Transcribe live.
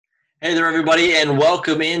Hey there, everybody, and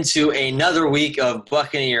welcome into another week of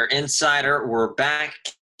Buccaneer Insider. We're back,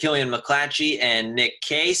 Killian McClatchy and Nick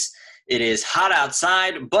Case. It is hot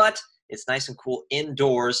outside, but it's nice and cool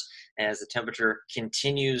indoors as the temperature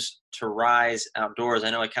continues to rise outdoors. I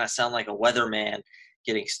know I kind of sound like a weatherman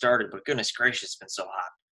getting started, but goodness gracious, it's been so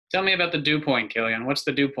hot. Tell me about the dew point, Killian. What's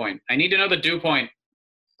the dew point? I need to know the dew point.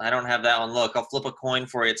 I don't have that one. Look, I'll flip a coin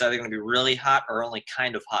for you. It's either going to be really hot or only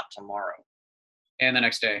kind of hot tomorrow. And the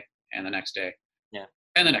next day, and the next day, Yeah.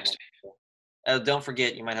 and the next day. Don't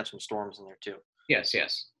forget, you might have some storms in there too. Yes.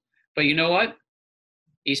 But you know what?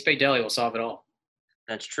 East Bay Deli will solve it all.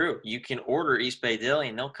 That's true. You can order East Bay Deli,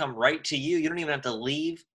 and they'll come right to you. You don't even have to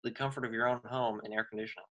leave the comfort of your own home and air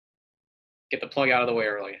conditioning. Get the plug out of the way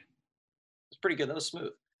early. It's pretty good. That was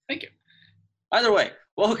smooth. Thank you. Either way,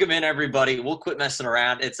 welcome in, everybody. We'll quit messing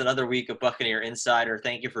around. It's another week of Buccaneer Insider.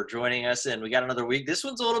 Thank you for joining us, and we got another week. This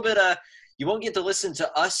one's a little bit you won't get to listen to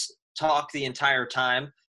us talk the entire time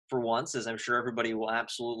for once, as I'm sure everybody will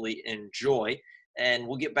absolutely enjoy. And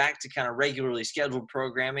we'll get back to kind of regularly scheduled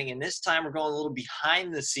programming. And this time we're going a little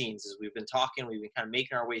behind the scenes as we've been talking. We've been kind of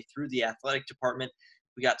making our way through the athletic department.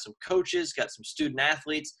 We got some coaches, got some student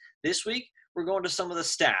athletes. This week, we're going to some of the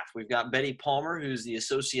staff. We've got Betty Palmer, who's the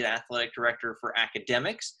Associate Athletic Director for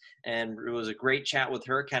Academics. And it was a great chat with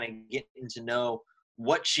her, kind of getting to know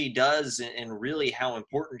what she does and really how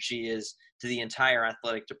important she is to the entire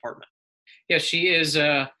athletic department. Yeah, she is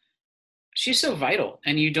she's so vital,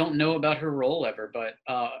 and you don't know about her role ever. But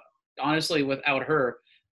honestly, without her,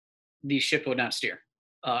 the ship would not steer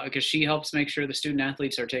because she helps make sure the student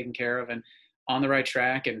athletes are taken care of and on the right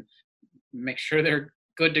track and make sure they're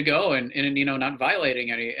good to go and not violating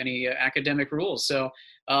any academic rules. So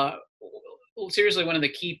seriously, one of the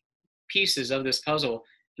key pieces of this puzzle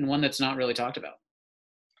and one that's not really talked about.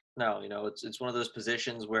 No, it's one of those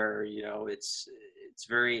positions where, it's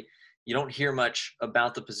very, you don't hear much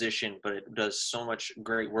about the position, but it does so much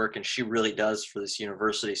great work, and she really does for this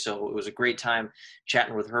university. So it was a great time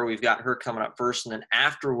chatting with her. We've got her coming up first, and then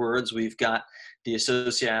afterwards, we've got the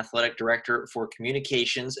Associate Athletic Director for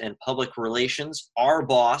Communications and Public Relations, our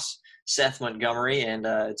boss, Seth Montgomery. And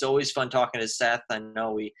it's always fun talking to Seth. I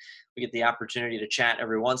know we get the opportunity to chat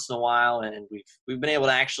every once in a while, and we've been able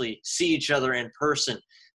to actually see each other in person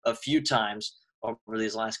a few times over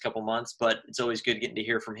these last couple months, but it's always good getting to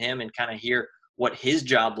hear from him and kind of hear what his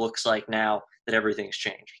job looks like now that everything's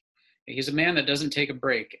changed. He's a man that doesn't take a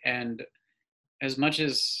break. And as much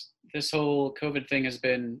as this whole COVID thing has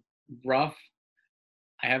been rough,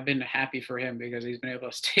 I have been happy for him because he's been able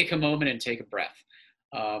to take a moment and take a breath.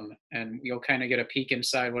 And you'll kind of get a peek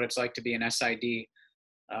inside what it's like to be an SID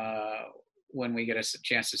when we get a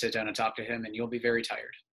chance to sit down and talk to him, and you'll be very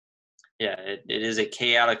tired. Yeah, it is a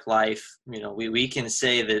chaotic life. We can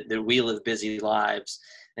say that we live busy lives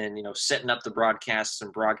and, setting up the broadcasts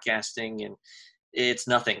and broadcasting, and it's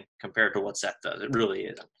nothing compared to what Seth does. It really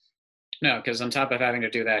isn't. No, because on top of having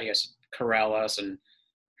to do that, he has to corral us and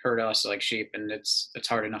herd us like sheep, and it's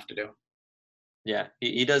hard enough to do. Yeah,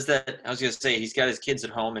 he does that. I was going to say he's got his kids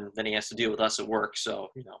at home, and then he has to deal with us at work. So,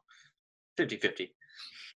 50-50.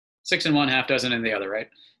 6 in one, half dozen in the other, right?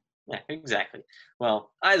 Yeah, exactly.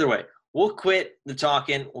 Well, either way, we'll quit the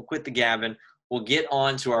talking. We'll quit the gabbing. We'll get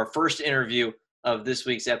on to our first interview of this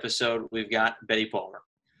week's episode. We've got Betty Palmer.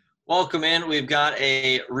 Welcome in. We've got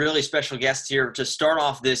a really special guest here to start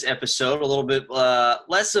off this episode, a little bit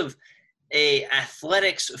less of a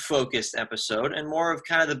athletics-focused episode and more of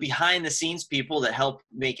kind of the behind-the-scenes people that help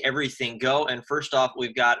make everything go. And first off,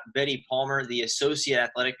 we've got Betty Palmer, the Associate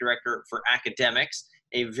Athletic Director for Academics,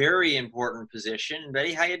 a very important position.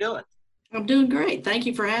 Betty, how you doing? I'm doing great. Thank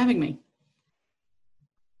you for having me.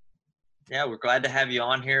 Yeah, we're glad to have you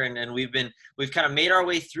on here. And we've kind of made our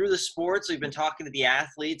way through the sports. We've been talking to the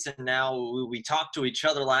athletes, and now we talked to each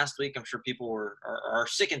other last week. I'm sure people are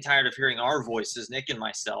sick and tired of hearing our voices, Nick and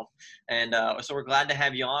myself. And so we're glad to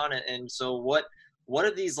have you on. And so what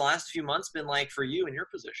have these last few months been like for you in your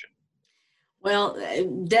position? Well,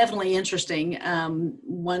 definitely interesting.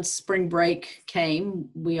 Once spring break came,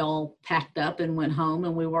 we all packed up and went home,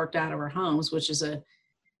 and we worked out of our homes, which is a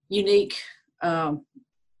unique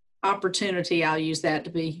opportunity. I'll use that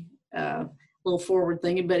to be a little forward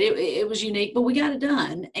thinking, but it was unique, but we got it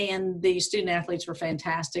done. And the student athletes were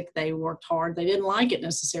fantastic. They worked hard. They didn't like it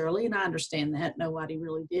necessarily, and I understand that. Nobody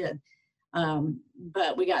really did.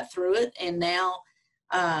 But we got through it, and now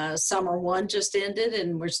summer 1 just ended,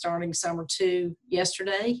 and we're starting summer 2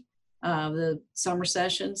 yesterday, the summer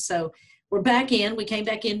session. So we're back in. We came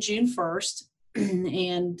back in June 1st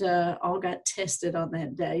and all got tested on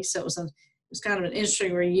that day. So it was kind of an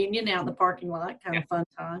interesting reunion out in the parking lot, kind of fun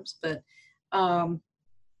times. But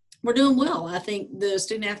We're doing well. I think the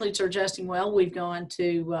student athletes are adjusting well. We've gone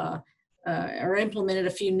to or implemented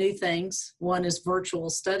a few new things. One is virtual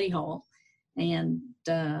study hall, and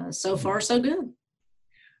so far so good.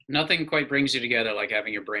 Nothing quite brings you together like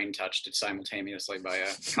having your brain touched simultaneously by a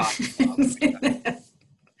cop.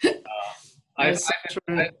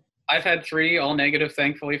 I've had 3 all negative,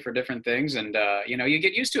 thankfully, for different things, and you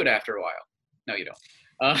get used to it after a while. No, you don't.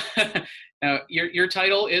 Now, your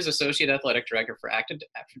title is Associate Athletic Director for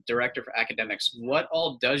Academics. What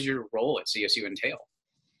all does your role at CSU entail?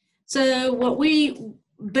 So what we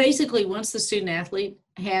basically, once the student athlete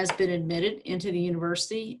has been admitted into the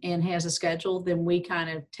university and has a schedule, then we kind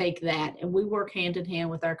of take that and we work hand in hand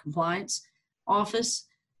with our compliance office,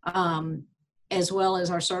 as well as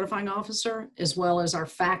our certifying officer, as well as our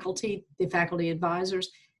faculty, the faculty advisors,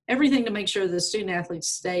 everything to make sure the student athlete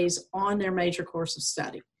stays on their major course of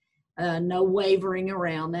study. No wavering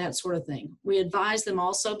around, that sort of thing. We advise them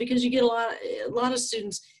also because you get a lot of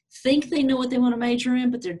students think they know what they want to major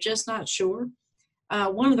in, but they're just not sure.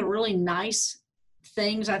 One of the really nice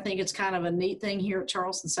things, I think it's kind of a neat thing here at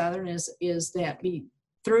Charleston Southern is that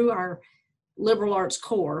through our liberal arts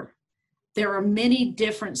core, there are many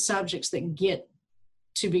different subjects that get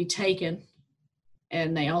to be taken,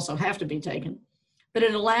 and they also have to be taken, but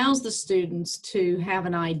it allows the students to have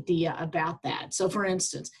an idea about that. So for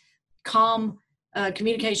instance,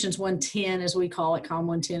 Communications 110, as we call it, Com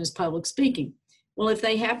 110 is public speaking. Well, if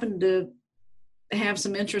they happen to have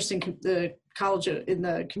some interest in the college in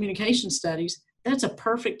the communication studies, that's a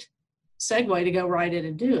perfect segue to go right in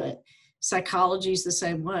and do it. Psychology is the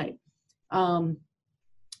same way.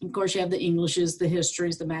 Of course, you have the Englishes, the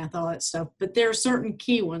histories, the math, all that stuff, but there are certain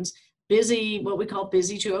key ones. What we call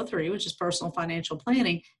Busy 203, which is personal financial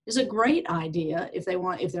planning, is a great idea if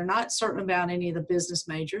they're not certain about any of the business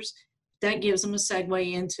majors. That gives them a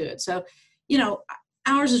segue into it. So,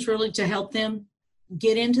 ours is really to help them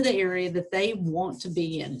get into the area that they want to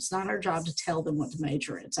be in. It's not our job to tell them what to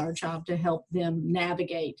major in. It's our job to help them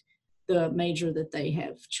navigate the major that they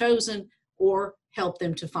have chosen or help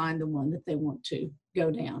them to find the one that they want to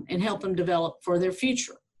go down and help them develop for their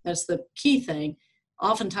future. That's the key thing.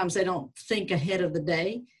 Oftentimes they don't think ahead of the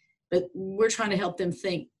day, but we're trying to help them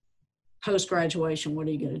think post-graduation, what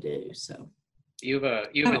are you going to do? So we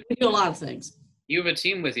do a lot of things. You have a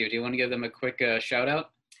team with you. Do you want to give them a quick shout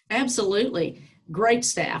out? Absolutely. Great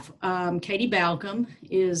staff. Katie Balcom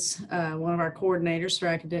is one of our coordinators for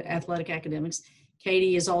athletic academics.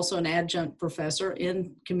 Katie is also an adjunct professor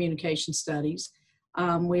in communication studies.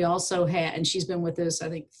 We also and she's been with us, I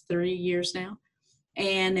think, 3 years now.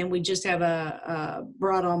 And then we just have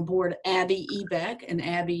brought on board Abby Ebeck, and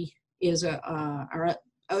Abby is our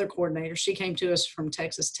other coordinator. She came to us from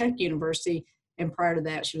Texas Tech University, and prior to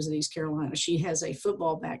that, she was at East Carolina. She has a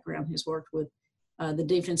football background, has worked with the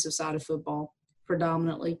defensive side of football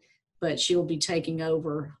predominantly, but she will be taking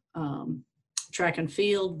over track and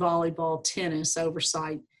field, volleyball, tennis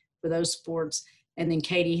oversight for those sports. And then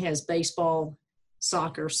Katie has baseball,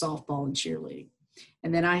 soccer, softball, and cheerleading.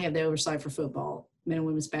 And then I have the oversight for football, men and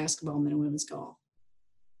women's basketball, men and women's golf.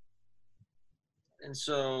 And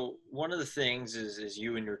so one of the things is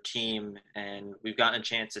you and your team, and we've gotten a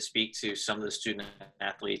chance to speak to some of the student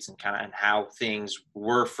athletes and how things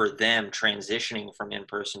were for them transitioning from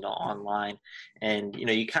in-person to online. And,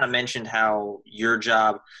 you kind of mentioned how your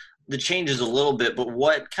job, the changes a little bit, but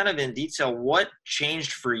what kind of in detail, what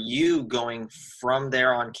changed for you going from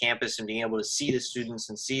there on campus and being able to see the students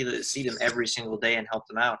and see them every single day and help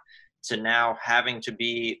them out to now having to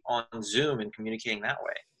be on Zoom and communicating that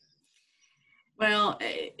way? Well,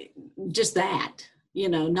 just that,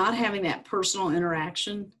 not having that personal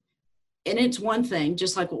interaction. And it's one thing,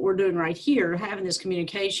 just like what we're doing right here, having this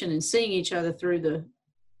communication and seeing each other through the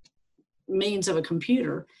means of a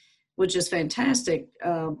computer, which is fantastic,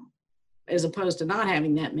 as opposed to not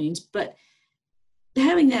having that means. But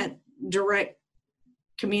having that direct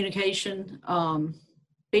communication,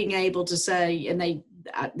 being able to say, and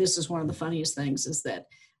this is one of the funniest things, is that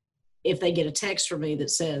if they get a text from me that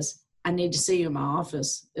says, I need to see you in my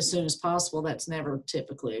office as soon as possible, that's never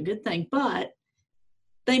typically a good thing, but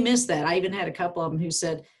they miss that. I even had a couple of them who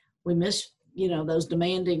said, we miss, those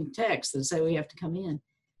demanding texts that say we have to come in.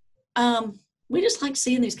 We just like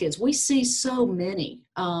seeing these kids. We see so many.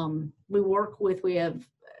 We have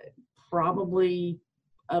probably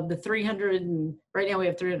of the 300, and right now we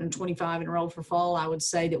have 325 enrolled for fall. I would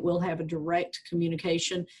say that we'll have a direct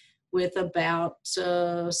communication with about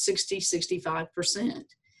 60-65%.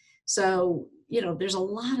 So, there's a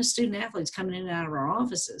lot of student athletes coming in and out of our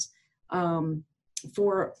offices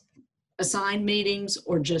for assigned meetings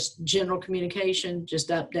or just general communication,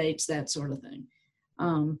 just updates, that sort of thing.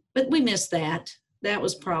 But we missed that. That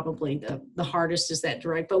was probably the hardest, is that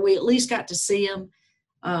direct, but we at least got to see them.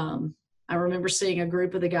 I remember seeing a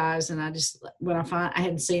group of the guys, and I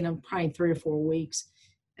hadn't seen them probably 3 or 4 weeks.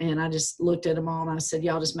 And I just looked at them all and I said,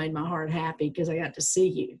 y'all just made my heart happy because I got to see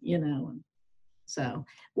you, you know. And so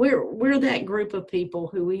we're that group of people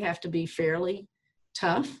who we have to be fairly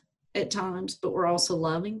tough at times, but we're also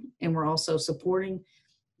loving and we're also supporting.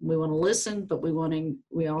 We want to listen, but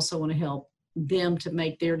we also want to help them to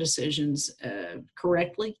make their decisions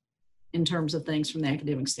correctly in terms of things from the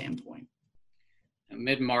academic standpoint.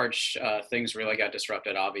 Mid-March, things really got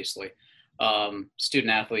disrupted, obviously.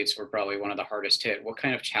 Student athletes were probably one of the hardest hit. What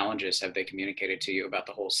kind of challenges have they communicated to you about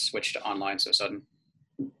the whole switch to online so sudden?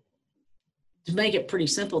 To make it pretty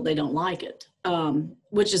simple, they don't like it,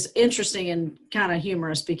 which is interesting and kind of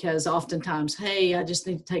humorous because oftentimes, hey, I just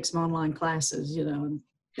need to take some online classes, you know, and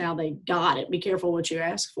now they got it. Be careful what you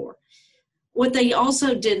ask for. What they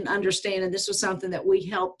also didn't understand, and this was something that we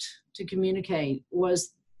helped to communicate,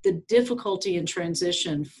 was the difficulty in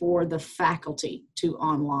transition for the faculty to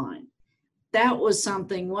online. That was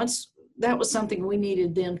something we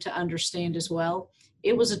needed them to understand as well.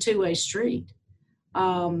 It was a two-way street,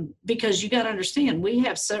 because you got to understand, we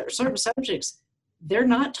have certain subjects, they're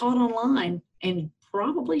not taught online and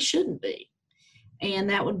probably shouldn't be. And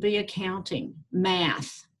that would be accounting,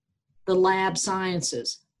 math, the lab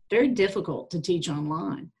sciences, very difficult to teach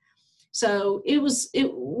online. So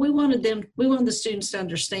we wanted the students to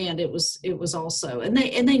understand it was also, and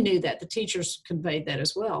they knew that, the teachers conveyed that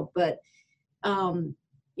as well. But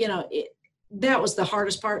you know, that was the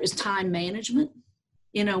hardest part, is time management.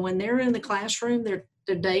 You know, when they're in the classroom, their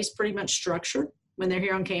day's pretty much structured when they're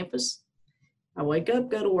here on campus. I wake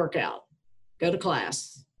up, go to workout, go to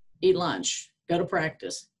class, eat lunch, go to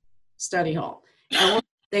practice, study hall. And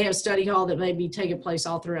they have study hall that may be taking place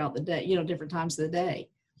all throughout the day, you know, different times of the day.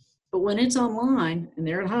 But when it's online and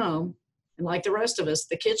they're at home, and like the rest of us,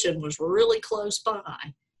 the kitchen was really close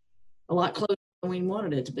by, a lot closer than we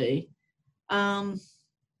wanted it to be.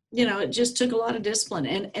 You know, it just took a lot of discipline.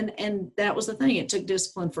 And that was the thing. It took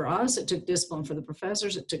discipline for us. It took discipline for the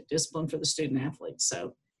professors. It took discipline for the student athletes.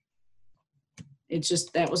 So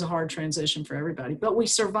that was a hard transition for everybody. But we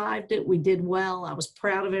survived it. We did well. I was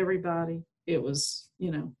proud of everybody. It was,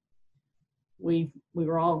 you know, we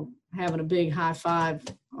were all having a big high five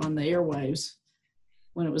on the airwaves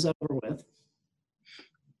when it was over with.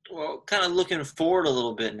 Well, kind of looking forward a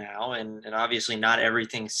little bit now, and obviously not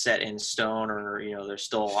everything's set in stone, or, you know, there's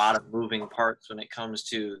still a lot of moving parts when it comes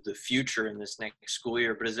to the future in this next school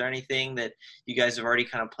year. But is there anything that you guys have already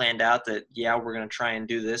kind of planned out that, yeah, we're going to try and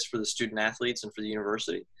do this for the student athletes and for the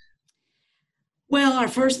university? Well, our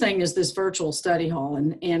first thing is this virtual study hall,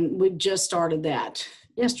 and we just started that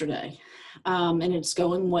yesterday, and it's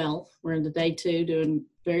going well. We're into day 2, doing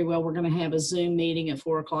very well. We're going to have a Zoom meeting at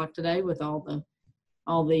 4:00 today with all the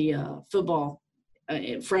football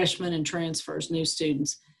freshmen and transfers, new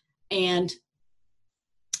students, and,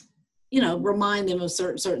 you know, remind them of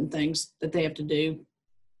certain things that they have to do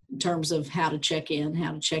in terms of how to check in,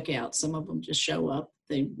 how to check out. Some of them just show up.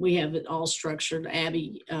 We have it all structured.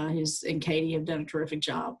 Abby and Katie have done a terrific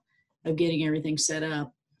job of getting everything set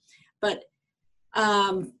up. But,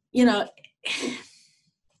 you know,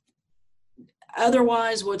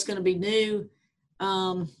 otherwise, what's going to be new,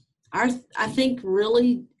 I think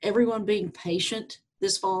really everyone being patient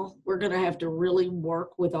this fall. We're going to have to really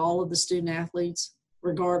work with all of the student athletes,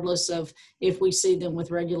 regardless of if we see them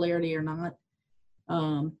with regularity or not,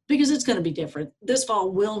 because it's going to be different. This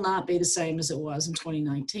fall will not be the same as it was in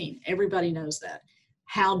 2019. Everybody knows that.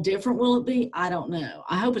 How different will it be? I don't know.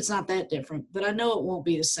 I hope it's not that different, but I know it won't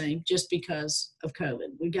be the same just because of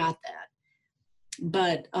COVID. We got that.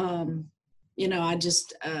 But, you know,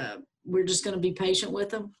 we're just going to be patient with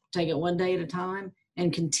them, take it one day at a time,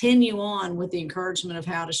 and continue on with the encouragement of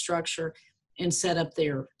how to structure and set up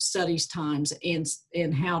their studies times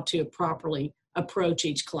and how to properly approach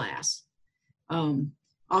each class.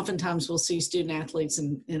 Oftentimes we'll see student athletes,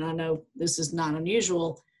 and I know this is not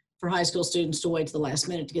unusual for high school students to wait to the last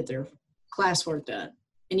minute to get their classwork done.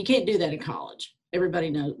 And you can't do that in college.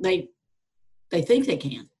 Everybody knows. They think they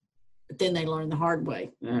can, but then they learn the hard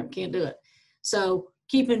way. Can't do it. So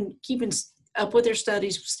keeping up with their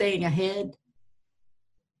studies, staying ahead,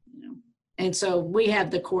 you know. And so we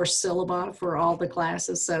have the course syllabi for all the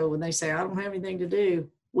classes. So when they say, I don't have anything to do,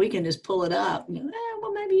 we can just pull it up. You know,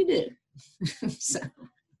 well, maybe you do. So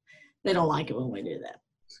they don't like it when we do that.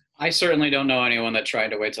 I certainly don't know anyone that tried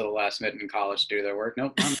to wait till the last minute in college to do their work.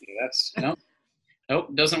 Nope.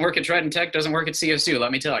 Nope. Doesn't work at Trident Tech. Doesn't work at CSU.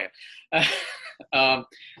 Let me tell you.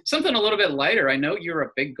 Something a little bit lighter. I know you're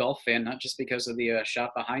a big golf fan, not just because of the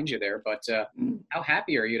shot behind you there, but how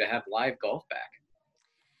happy are you to have live golf back?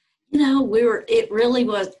 It really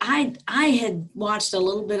was. I had watched a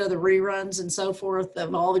little bit of the reruns and so forth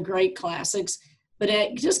of all the great classics, but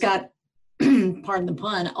it just got, pardon the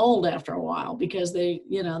pun, old after a while because they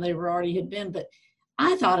were already had been, but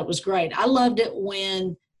I thought it was great. I loved it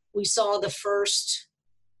when we saw the first,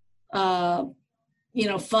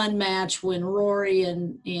 fun match when Rory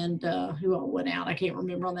and who all went out. I can't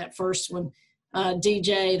remember on that first one.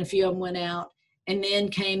 DJ and a few of them went out. And then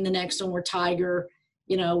came the next one where Tiger,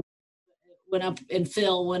 went up and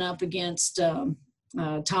Phil went up against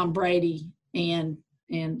Tom Brady and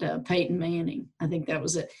Peyton Manning. I think that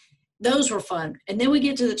was it. Those were fun. And then we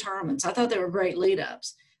get to the tournaments. I thought they were great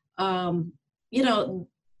lead-ups.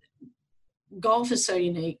 Golf is so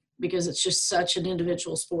unique because it's just such an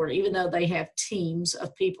individual sport, even though they have teams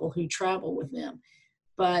of people who travel with them.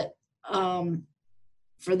 But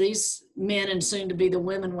for these men and soon to be the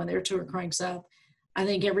women when their tour cranks up, I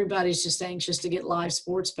think everybody's just anxious to get live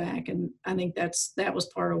sports back. And I think that was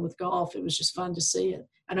part of with golf. It was just fun to see it.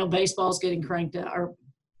 I know baseball's getting cranked up or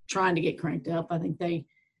trying to get cranked up. I think they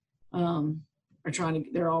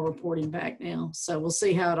they're all reporting back now. So we'll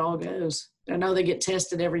see how it all goes. I know they get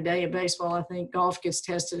tested every day in baseball. I think golf gets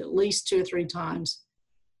tested at least 2 or 3 times,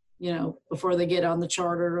 before they get on the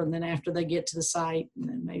charter and then after they get to the site and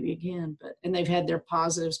then maybe again. And they've had their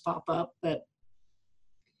positives pop up, but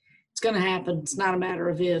it's going to happen. It's not a matter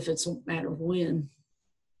of if, it's a matter of when.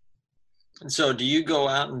 And so do you go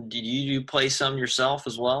out and do you play some yourself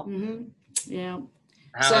as well? Mm-hmm. Yeah.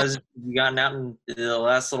 How has you gotten out in the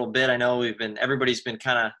last little bit? I know everybody's been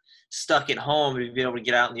kind of stuck at home. Have you been able to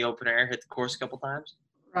get out in the open air, hit the course a couple times?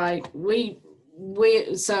 Right.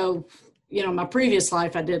 So, my previous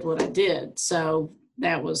life, I did what I did. So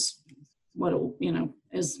that was what,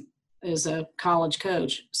 as a college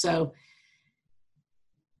coach. So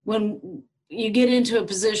when you get into a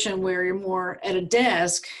position where you're more at a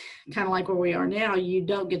desk, kind of like where we are now, you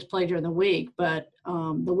don't get to play during the week, but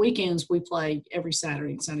the weekends we play every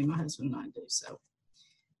Saturday and Sunday, my husband and I do. So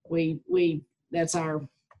that's our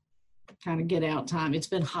kind of get out time. It's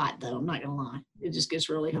been hot though, I'm not gonna lie. It just gets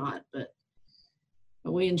really hot, but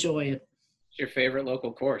we enjoy it. What's your favorite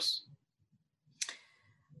local course?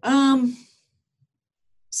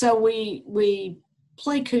 So we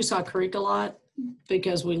play Coosaw Creek a lot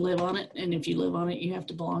because we live on it, and if you live on it, you have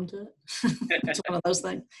to belong to it. It's one of those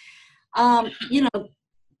things.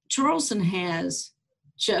 Charleston has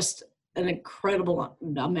just an incredible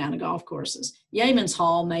amount of golf courses. Yeamans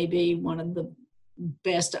Hall may be one of the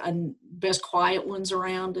best quiet ones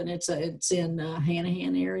around, and it's in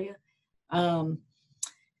Hanahan area. But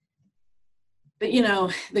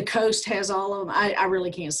the coast has all of them. I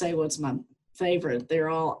really can't say what's my favorite. They're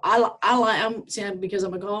all I'm saying because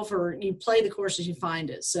I'm a golfer. You play the courses, you find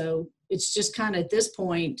it. So it's just kind of at this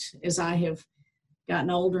point, as I have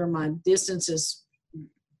gotten older, my distance is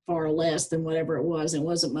far less than whatever it was. It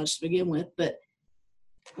wasn't much to begin with, but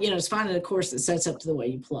it's finding a course that sets up to the way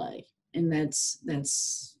you play, and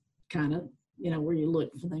that's kind of where you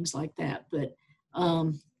look for things like that. But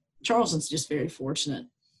Charleston's just very fortunate.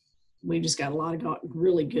 We've just got a lot of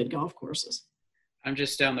really good golf courses. I'm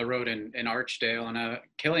just down the road in Archdale, and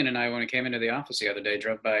Killian and I, when we came into the office the other day,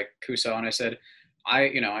 drove by Coosaw, and I said,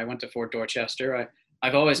 I went to Fort Dorchester.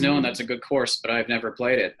 I've always known that's a good course, but I've never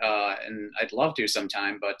played it, and I'd love to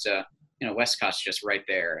sometime. But Westcott's just right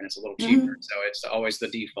there, and it's a little cheaper, so it's always the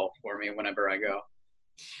default for me whenever I go.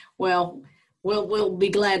 Well, we'll be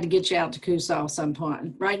glad to get you out to Coosaw some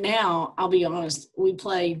point. Right now, I'll be honest, we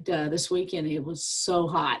played this weekend. It was so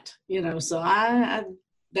hot, so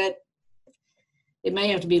that it may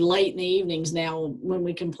have to be late in the evenings now when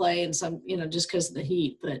we can play and some, just because of the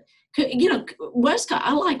heat. But, Westcott,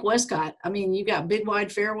 I like Westcott. I mean, you got big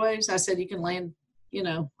wide fairways. I said you can land,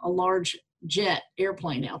 a large jet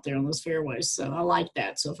airplane out there on those fairways. So I like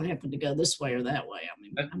that. So if I happen to go this way or that way,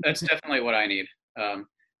 that's definitely what I need.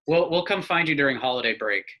 We'll come find you during holiday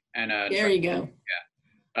break. And there you go.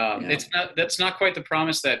 Yeah. That's not quite the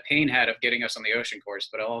promise that Payne had of getting us on the ocean course,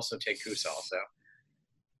 but I'll also take Coosaw. So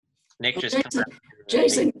Nick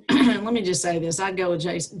Jason, let me just say this. I'd go with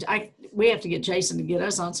Jason. We have to get Jason to get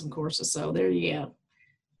us on some courses. So there you go.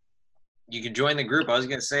 You can join the group. I was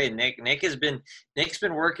going to say, Nick's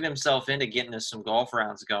been working himself into getting us some golf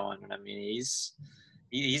rounds going. I mean, he's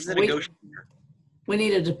the negotiator. We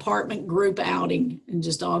need a department group outing and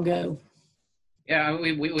just all go. Yeah,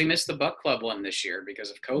 we missed the Buck Club one this year because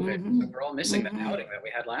of COVID. Mm-hmm. So we're all missing the outing that we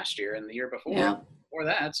had last year and the year before. Yeah. Before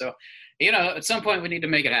that. So, at some point we need to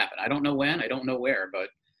make it happen. I don't know when, I don't know where, but,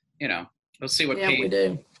 We'll see what Yeah, we Payne.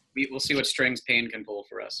 do. We'll see what strings Payne can pull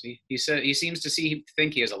for us. He said he seems to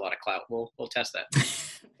think he has a lot of clout. We'll test that.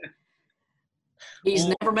 He's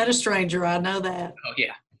Well, never met a stranger. I know that. Oh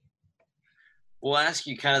yeah. we'll ask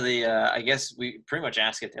you kind of the. I guess we pretty much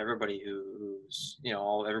ask it to everybody who's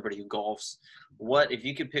everybody who golfs. What if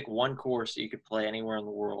you could pick one course that you could play anywhere in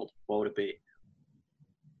the world? What would it be?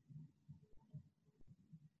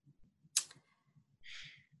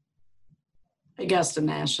 Augusta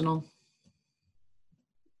National.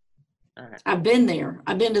 All right. I've been there.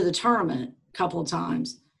 I've been to the tournament a couple of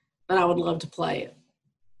times, but I would love to play it.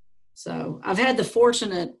 So I've had the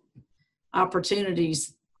fortunate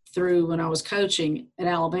opportunities through when I was coaching at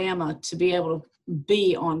Alabama to be able to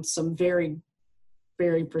be on some very,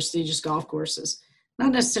 very prestigious golf courses.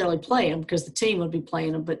 Not necessarily play them because the team would be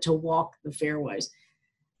playing them, but to walk the fairways.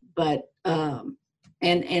 But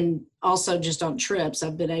and also just on trips,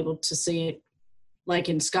 I've been able to see it, like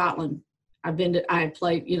in Scotland. I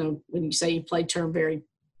played, when you say you played Turnberry,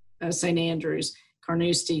 St. Andrews,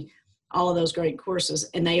 Carnoustie, all of those great courses,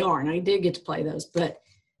 and they are, and I did get to play those. But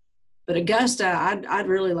Augusta, I'd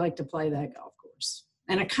really like to play that golf course.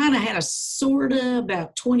 And I kind of had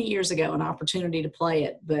about 20 years ago, an opportunity to play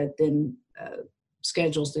it, but then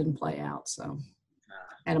schedules didn't play out. So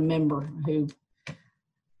I had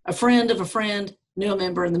a friend of a friend, knew a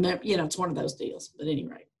member, and it's one of those deals. But at any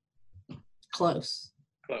rate, close.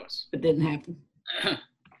 It didn't happen.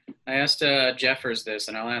 I asked Jeffers this,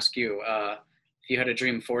 and I'll ask you, if you had a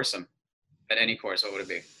dream foursome at any course, what would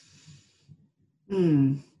it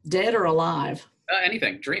be? Dead or alive?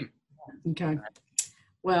 Anything. Dream. Okay.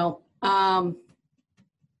 Well, I'm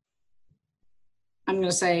going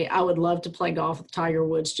to say I would love to play golf with Tiger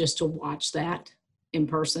Woods just to watch that in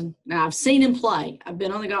person. Now I've seen him play. I've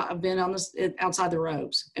been on outside the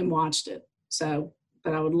ropes and watched it. So,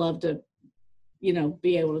 but I would love to,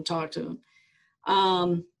 be able to talk to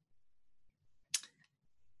him.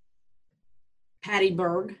 Patty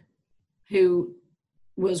Berg, who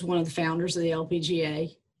was one of the founders of the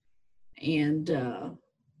LPGA, and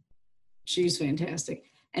she's fantastic.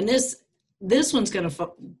 And this one's going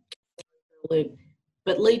to loop,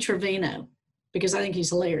 but Lee Trevino, because I think he's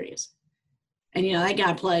hilarious. And that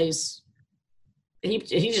guy plays. He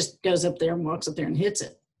just goes up there and walks up there and hits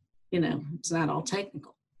it. It's not all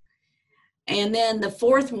technical. And then the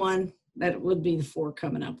fourth one, that would be the four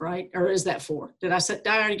coming up, right? Or is that four? I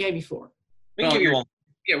already gave you four. We'll give you one.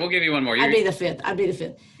 Yeah, we'll give you one more. I'd be the fifth.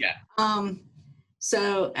 Yeah.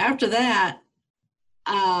 So after that,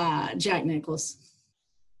 Jack Nicklaus,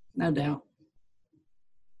 no doubt.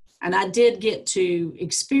 And I did get to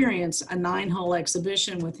experience a 9-hole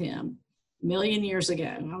exhibition with him a million years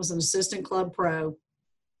ago. I was an assistant club pro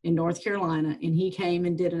in North Carolina, and he came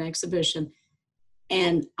and did an exhibition.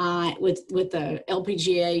 And I, with the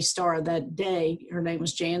LPGA star of that day, her name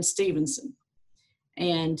was Jan Stevenson.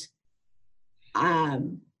 And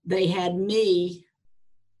they had me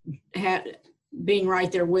being right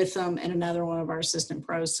there with them and another one of our assistant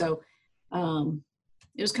pros. So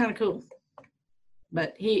it was kind of cool.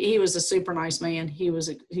 But he was a super nice man.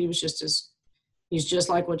 He's just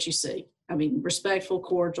like what you see. I mean, respectful,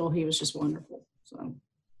 cordial. He was just wonderful. So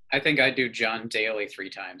I think I'd do John Daly 3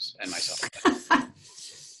 times and myself.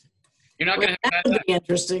 You're not going to have that would be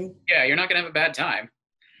interesting. Yeah, you're not going to have a bad time.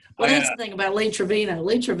 Well, that's the thing about Lee Trevino.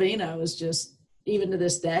 Lee Trevino is just, even to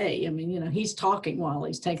this day, I mean, he's talking while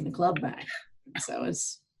he's taking the club back. So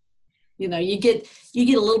it's, you get a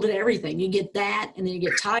little bit of everything. You get that, and then you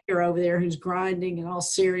get Tiger over there who's grinding and all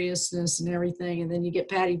seriousness and everything. And then you get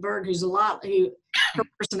Patty Berg, her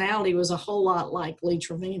personality was a whole lot like Lee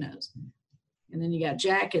Trevino's. And then you got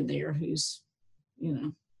Jack in there who's,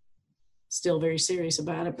 still very serious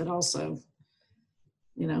about it, but also,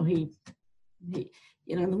 the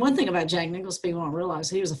one thing about Jack Nicklaus people don't realize,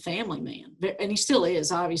 he was a family man, and he still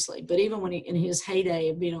is, obviously. But even when in his heyday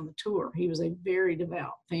of being on the tour, he was a very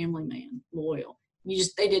devout family man, loyal.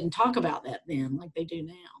 They didn't talk about that then like they do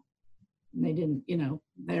now. And they didn't,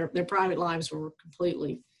 their private lives were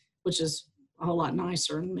completely, which is a whole lot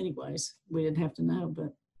nicer in many ways. We didn't have to know,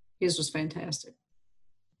 but his was fantastic.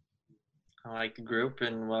 I like the group,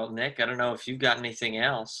 and well, Nick, I don't know if you've got anything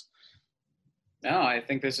else. No, I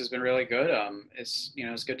think this has been really good. It's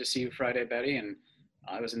good to see you Friday, Betty, and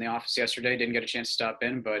I was in the office yesterday, didn't get a chance to stop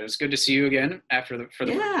in, but it was good to see you again for the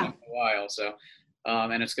first time in a while. So,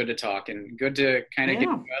 and it's good to talk and good to kind of get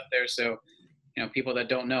you out there, so people that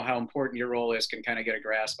don't know how important your role is can kind of get a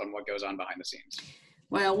grasp on what goes on behind the scenes.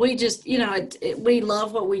 Well, we just, we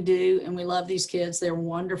love what we do, and we love these kids. They're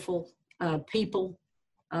wonderful people.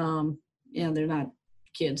 They're not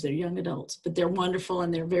kids, they're young adults, but they're wonderful,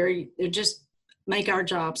 and they're just make our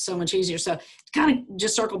job so much easier. So kind of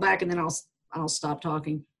just circle back and then I'll stop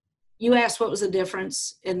talking. You asked what was the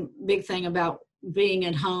difference, and big thing about being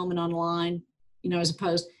at home and online, as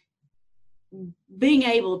opposed being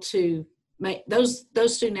able to make those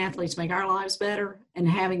student athletes make our lives better, and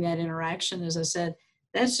having that interaction, as I said,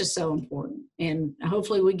 that's just so important. And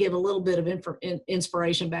hopefully we give a little bit of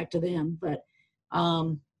inspiration back to them. But,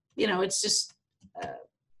 it's just,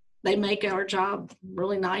 they make our job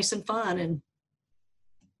really nice and fun. And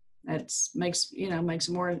makes it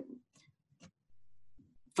more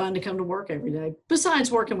fun to come to work every day, besides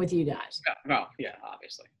working with you guys. Well, yeah,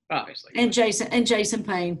 obviously. And Jason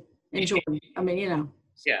Payne and Jordan. I mean,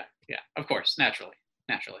 Yeah, of course, naturally.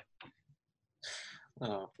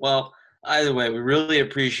 Oh, well, either way, we really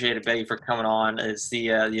appreciate it, Betty, for coming on as the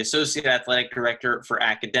Associate Athletic Director for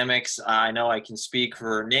Academics. I know I can speak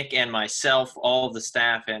for Nick and myself, all of the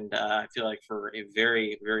staff, and I feel like for a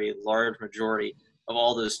very, very large majority of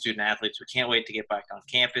all those student athletes. We can't wait to get back on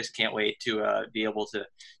campus. Can't wait to be able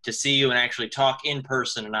to see you and actually talk in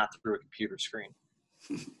person and not through a computer screen.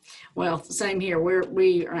 Well, same here.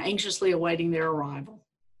 We are anxiously awaiting their arrival.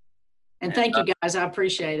 And thank you guys. I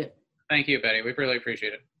appreciate it. Thank you, Betty. We really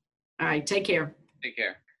appreciate it. All right. Take care. Take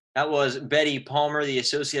care. That was Betty Palmer, the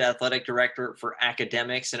Associate Athletic Director for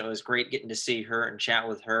Academics, and it was great getting to see her and chat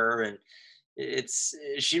with her. And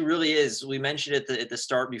she really is. We mentioned it at the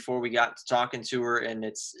start before we got to talking to her, and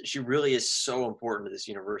she really is so important to this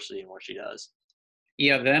university and what she does.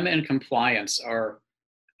 Yeah, them and compliance are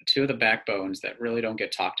two of the backbones that really don't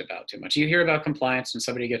get talked about too much. You hear about compliance when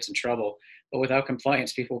somebody gets in trouble, but without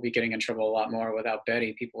compliance, people will be getting in trouble a lot more. Without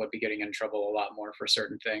Betty, people would be getting in trouble a lot more for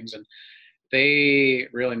certain things. And they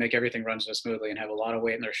really make everything run so smoothly and have a lot of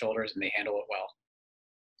weight in their shoulders, and they handle it well.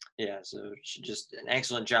 Yeah, so she just an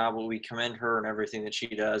excellent job. We commend her and everything that she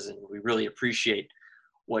does, and we really appreciate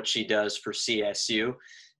what she does for CSU.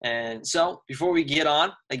 And so before we get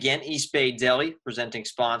on, again, East Bay Deli, presenting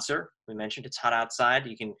sponsor. We mentioned it's hot outside.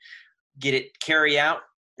 You can get it carry out.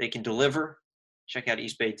 They can deliver. Check out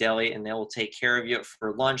East Bay Deli, and they will take care of you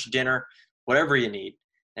for lunch, dinner, whatever you need.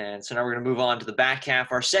 And so now we're going to move on to the back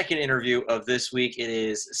half. Our second interview of this week, it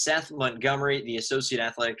is Seth Montgomery, the Associate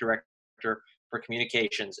Athletic Director for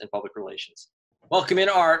Communications and Public Relations. Welcome in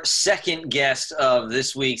our second guest of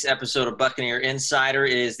this week's episode of Buccaneer Insider.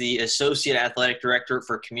 It is the Associate Athletic Director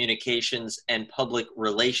for Communications and Public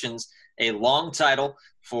Relations, a long title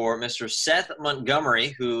for Mr. Seth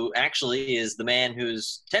Montgomery, who actually is the man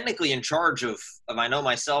who's technically in charge of I know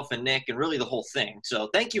myself and Nick and really the whole thing. So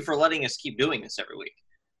thank you for letting us keep doing this every week.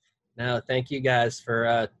 No, thank you guys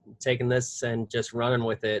for taking this and just running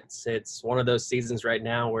with it. It's one of those seasons right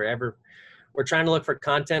now where we're trying to look for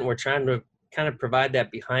content. We're trying to kind of provide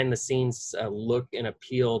that behind the scenes look and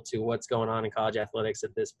appeal to what's going on in college athletics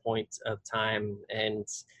at this point of time. And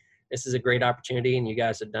this is a great opportunity, and you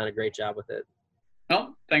guys have done a great job with it.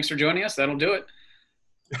 Well, thanks for joining us. That'll do it.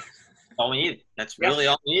 All we need. That's really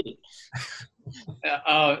all we needed.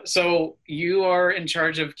 So you are in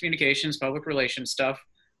charge of communications, public relations stuff.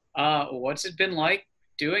 What's it been like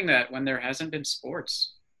doing that when there hasn't been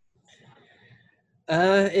sports?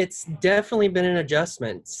 It's definitely been an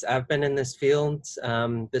adjustment. I've been in this field.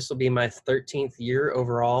 This will be my 13th year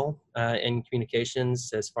overall in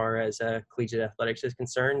communications as far as collegiate athletics is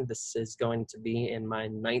concerned. This is going to be in my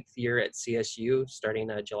 9th year at CSU starting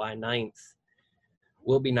July 9th.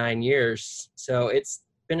 Will be 9 years. So it's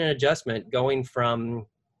been an adjustment going from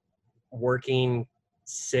working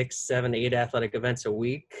 6, 7, 8 athletic events a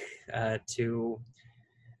week to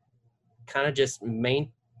kind of just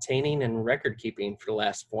maintaining and record keeping for the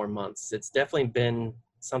last 4 months. It's definitely been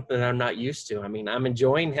something that I'm not used to. I mean, I'm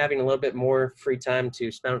enjoying having a little bit more free time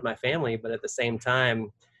to spend with my family, but at the same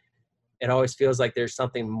time, it always feels like there's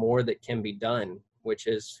something more that can be done, which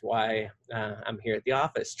is why I'm here at the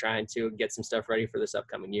office trying to get some stuff ready for this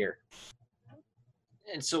upcoming year.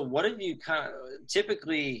 And so what have you kind of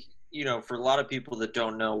typically, for a lot of people that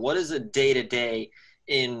don't know, what does a day-to-day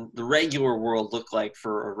in the regular world look like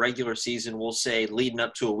for a regular season, we'll say, leading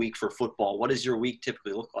up to a week for football? What does your week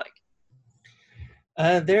typically look like?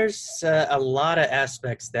 There's a lot of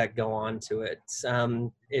aspects that go on to it.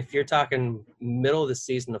 If you're talking middle of the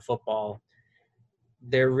season of football,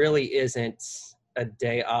 there really isn't a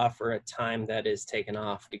day off or a time that is taken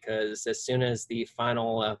off, because as soon as the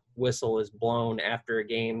final whistle is blown after a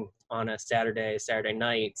game on a Saturday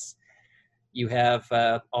night, you have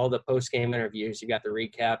all the post-game interviews. You got the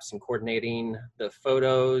recaps and coordinating the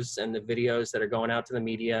photos and the videos that are going out to the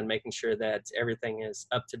media and making sure that everything is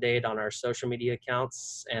up to date on our social media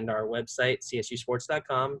accounts and our website,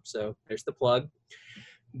 csusports.com. So there's the plug.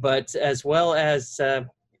 But as well as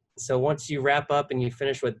So once you wrap up and you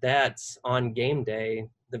finish with that on game day,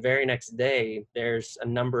 the very next day, there's a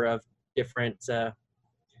number of different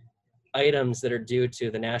items that are due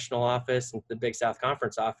to the national office and the Big South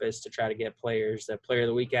Conference office to try to get players Player of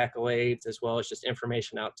the Week accolades, as well as just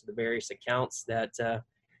information out to the various accounts that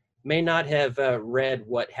may not have read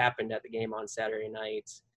what happened at the game on Saturday night.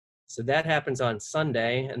 So that happens on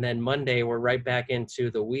Sunday, and then Monday we're right back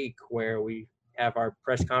into the week where we have our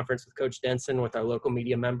press conference with Coach Denson with our local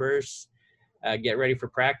media members, get ready for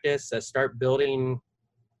practice, start building.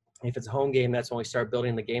 If it's a home game, that's when we start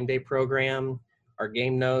building the game day program, our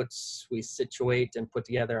game notes. We situate and put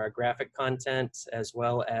together our graphic content, as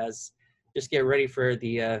well as just get ready for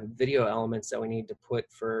the video elements that we need to put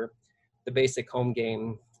for the basic home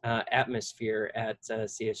game atmosphere at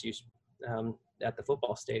CSU at the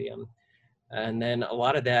football stadium. And then a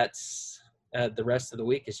lot of that's the rest of the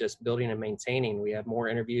week is just building and maintaining. We have more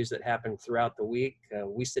interviews that happen throughout the week.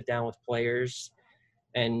 We sit down with players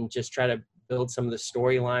and just try to build some of the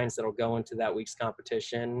storylines that'll go into that week's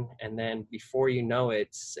competition. And then before you know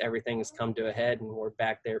it, everything's come to a head and we're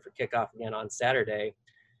back there for kickoff again on Saturday,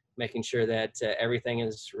 making sure that everything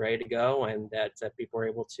is ready to go and that people are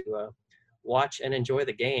able to watch and enjoy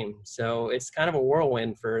the game. So it's kind of a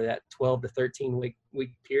whirlwind for that 12 to 13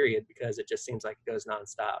 week period, because it just seems like it goes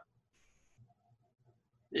nonstop.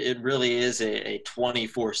 It really is a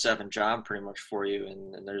 24/7 job pretty much for you,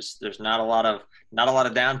 and there's not a lot of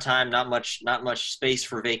downtime, not much space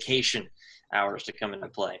for vacation hours to come into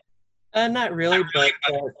play. Not really, but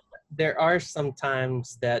there are some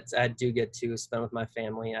times that I do get to spend with my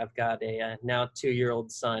family. I've got a now 2-year-old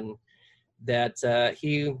son that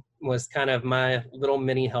he was kind of my little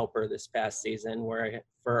mini helper this past season, where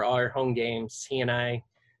for our home games, he and I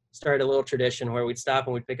started a little tradition where we'd stop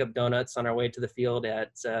and we'd pick up donuts on our way to the field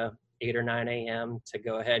at 8 or 9 a.m. to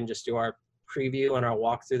go ahead and just do our preview and our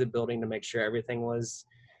walk through the building to make sure everything was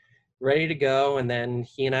ready to go. And then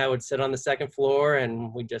he and I would sit on the second floor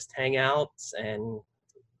and we'd just hang out and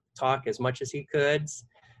talk as much as he could.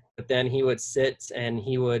 But then he would sit and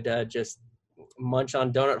he would just munch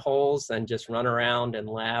on donut holes and just run around and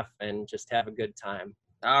laugh and just have a good time.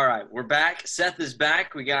 All right, we're back. Seth is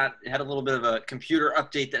back. We had a little bit of a computer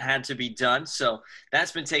update that had to be done, so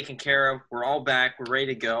that's been taken care of. We're all back. We're ready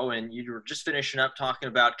to go, and you were just finishing up talking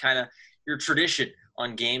about kind of your tradition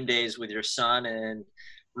on game days with your son, and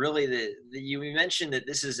really you mentioned that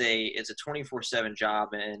this is it's a 24/7 job,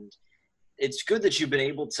 and it's good that you've been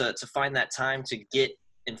able to find that time to get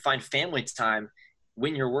and find family time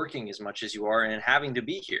when you're working as much as you are and having to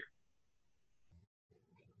be here.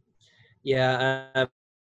 Yeah,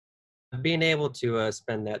 being able to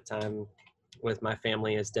spend that time with my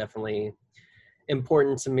family is definitely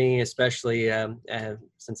important to me, especially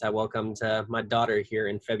since I welcomed my daughter here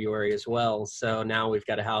in February as well. So now we've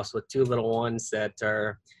got a house with 2 little ones that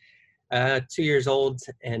are 2 years old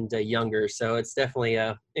and younger. So it's definitely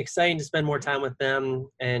exciting to spend more time with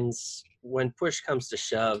them. And when push comes to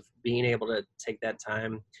shove, being able to take that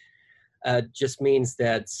time just means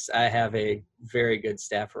that I have a very good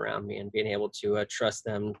staff around me, and being able to trust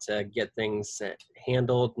them to get things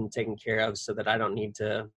handled and taken care of so that I don't need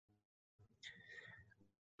to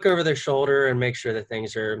look over their shoulder and make sure that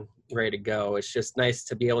things are ready to go. It's just nice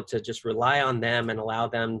to be able to just rely on them and allow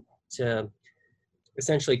them to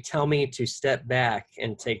essentially tell me to step back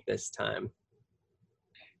and take this time.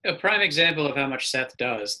 A prime example of how much Seth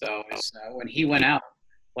does, though, is when he went out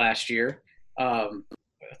last year,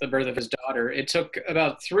 the birth of his daughter, it took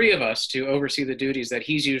about 3 of us to oversee the duties that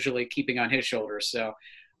he's usually keeping on his shoulders. So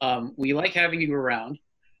we like having you around,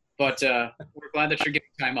 but we're glad that you're getting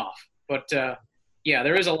time off. But yeah,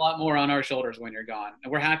 there is a lot more on our shoulders when you're gone,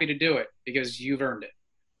 and we're happy to do it because you've earned it.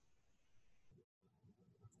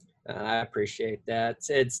 I appreciate that.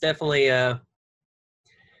 It's definitely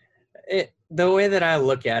the way that I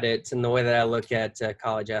look at it, and the way that I look at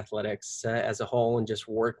college athletics as a whole, and just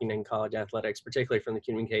working in college athletics, particularly from the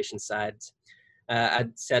communication side. I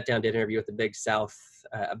sat down, did an interview with the Big South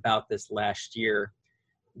about this last year,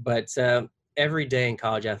 but every day in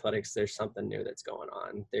college athletics, there's something new that's going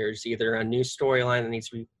on. There's either a new storyline that needs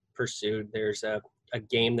to be pursued. There's a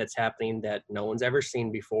game that's happening that no one's ever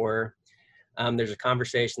seen before. There's a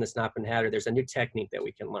conversation that's not been had, or there's a new technique that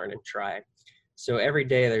we can learn and try. So every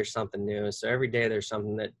day there's something new. So every day there's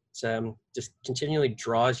something that just continually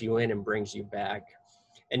draws you in and brings you back.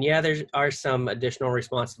 And yeah, there are some additional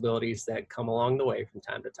responsibilities that come along the way from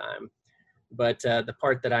time to time. But the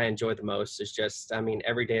part that I enjoy the most is just,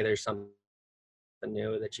 every day there's something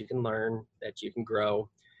new that you can learn, that you can grow,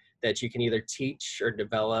 that you can either teach or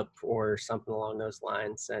develop or something along those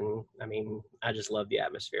lines. And I just love the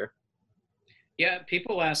atmosphere. Yeah,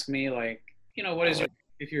 people ask me like, what is your,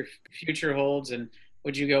 if your future holds and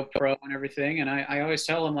would you go pro and everything? And I always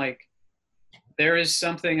tell them like, there is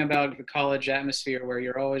something about the college atmosphere where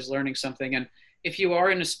you're always learning something. And if you are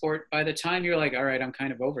in a sport, by the time you're like, all right, I'm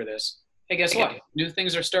kind of over this. Hey, guess what? New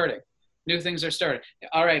things are starting. New things are starting.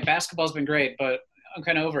 All right, basketball's been great, but I'm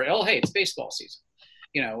kind of over it. Oh, hey, it's baseball season.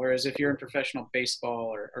 Whereas if you're in professional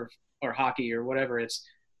baseball or hockey or whatever, it's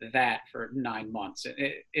that for 9 months.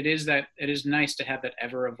 It is nice to have that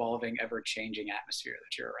ever evolving, ever changing atmosphere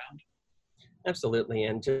that you're around. Absolutely.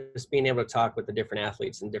 And just being able to talk with the different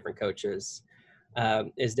athletes and different coaches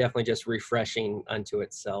is definitely just refreshing unto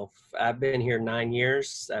itself. I've been here 9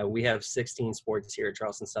 years. We have 16 sports here at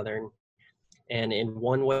Charleston Southern. And in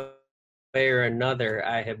one way or another,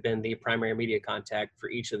 I have been the primary media contact for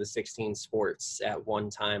each of the 16 sports at one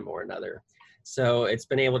time or another. So it's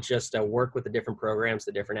been able to just work with the different programs,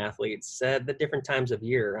 the different athletes, the different times of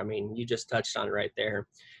year. I mean, you just touched on it right there.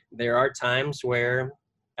 There are times where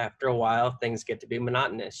after a while, things get to be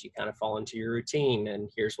monotonous. You kind of fall into your routine, and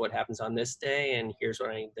here's what happens on this day, and here's what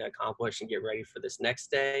I need to accomplish and get ready for this next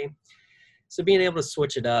day. So being able to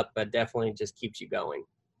switch it up, but definitely just keeps you going.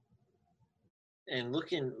 And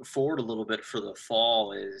looking forward a little bit for the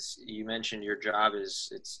fall, is you mentioned your job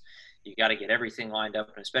it's you got to get everything lined up,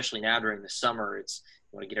 and especially now during the summer, it's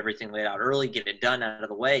you want to get everything laid out early, get it done out of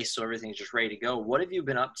the way so everything's just ready to go. What have you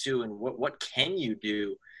been up to, and what can you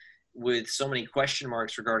do with so many question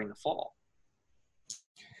marks regarding the fall?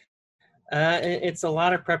 It's a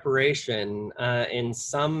lot of preparation. In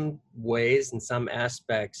some ways, in some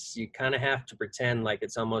aspects, you kind of have to pretend like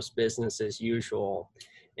it's almost business as usual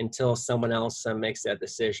until someone else makes that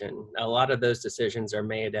decision. A lot of those decisions are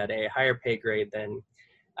made at a higher pay grade than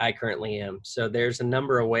I currently am. So there's a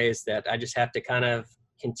number of ways that I just have to kind of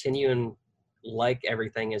continue and like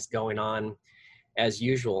everything is going on as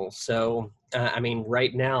usual. So, I mean,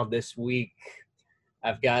 right now, this week,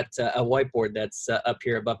 I've got a whiteboard that's up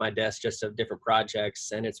here above my desk just of different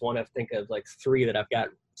projects. And it's one of, think of like 3 that I've got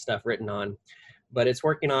stuff written on. But it's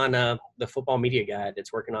working on the football media guide.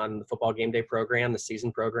 It's working on the football game day program, the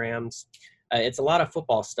season programs. It's a lot of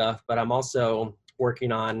football stuff, but I'm also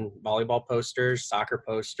working on volleyball posters, soccer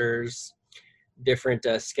posters, different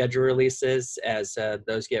schedule releases as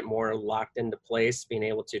those get more locked into place, being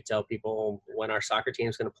able to tell people when our soccer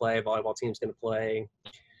team's going to play, volleyball team's going to play,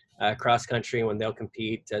 cross country when they'll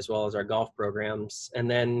compete, as well as our golf programs.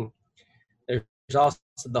 And then there's also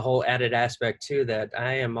the whole added aspect too that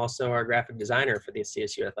I am also our graphic designer for the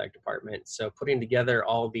CSU athletic department. So putting together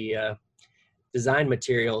all the design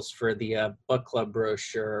materials for the book club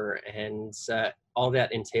brochure and all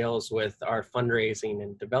that entails with our fundraising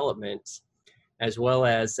and development, as well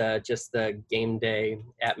as just the game day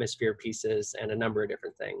atmosphere pieces and a number of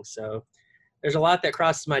different things. So there's a lot that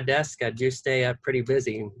crosses my desk. I do stay pretty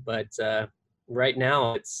busy, but right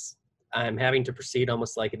now I'm having to proceed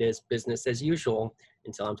almost like it is business as usual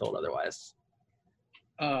until I'm told otherwise.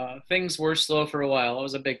 Things were slow for a while. It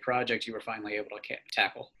was a big project you were finally able to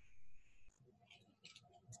tackle.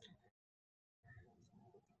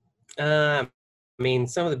 I mean,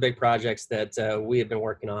 some of the big projects that we have been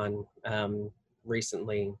working on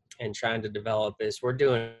recently and trying to develop is we're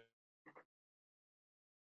doing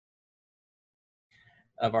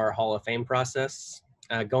of our Hall of Fame process.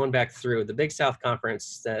 Going back through the Big South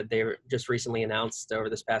Conference that they just recently announced over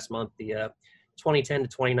this past month, the 2010 to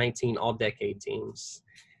 2019 all-decade teams.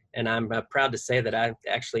 And I'm proud to say that I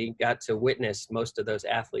actually got to witness most of those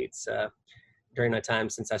athletes during my time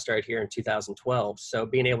since I started here in 2012. So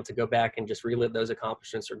being able to go back and just relive those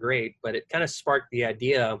accomplishments are great, but it kind of sparked the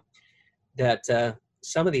idea that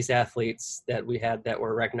some of these athletes that we had that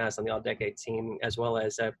were recognized on the all-decade team, as well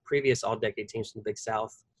as previous all-decade teams from the Big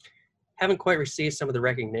South, haven't quite received some of the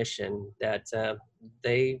recognition that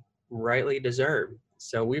they rightly deserve.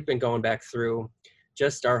 So we've been going back through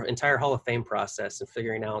just our entire Hall of Fame process and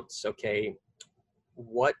figuring out, okay,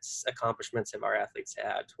 what accomplishments have our athletes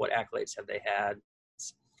had? What accolades have they had?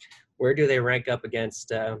 Where do they rank up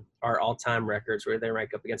against our all-time records? Where do they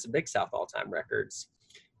rank up against the Big South all-time records?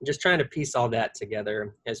 And just trying to piece all that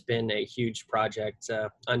together has been a huge project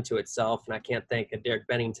unto itself, and I can't thank Derek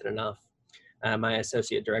Bennington enough, my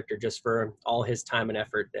associate director, just for all his time and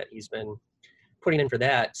effort that he's been putting in for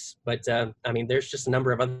that. But I mean, there's just a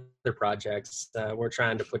number of other projects we're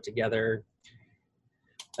trying to put together.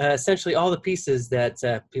 Essentially all the pieces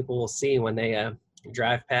that people will see when they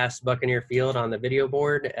drive past Buccaneer Field on the video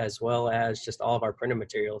board, as well as just all of our printed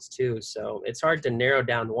materials too. So it's hard to narrow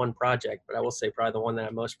down one project, but I will say probably the one that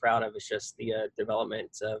I'm most proud of is just the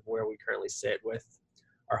development of where we currently sit with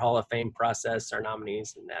our Hall of Fame process, our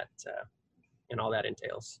nominees, and that and all that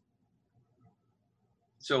entails.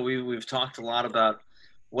 So we've talked a lot about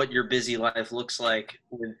what your busy life looks like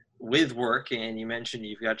with work, and you mentioned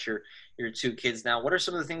you've got your two kids now. What are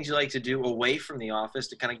some of the things you like to do away from the office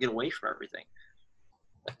to kind of get away from everything?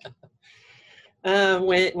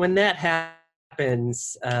 When that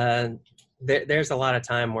happens, there's a lot of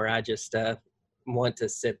time where I just want to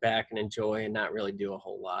sit back and enjoy and not really do a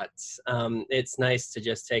whole lot. It's nice to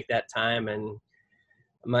just take that time, and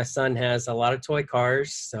my son has a lot of toy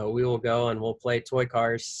cars, so we will go and we'll play toy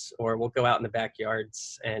cars, or we'll go out in the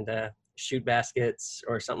backyards and shoot baskets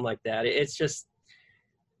or something like that. It's just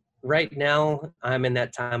right now I'm in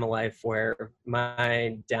that time of life where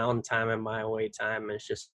my downtime and my away time is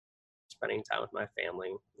just spending time with my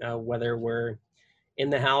family, whether we're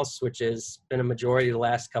in the house, which has been a majority of the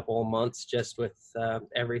last couple of months, just with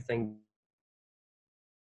everything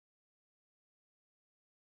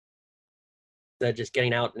that just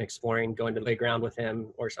getting out and exploring, going to the playground with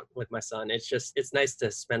him or something with my son. It's nice to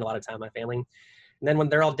spend a lot of time with my family. And then when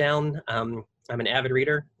they're all down, I'm an avid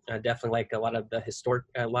reader. I definitely like a lot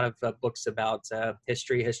of books about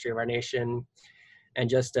history of our nation, and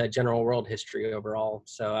just general world history overall.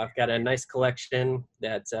 So I've got a nice collection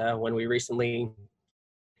that when we recently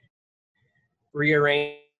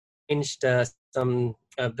rearranged some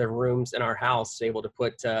of the rooms in our house, able to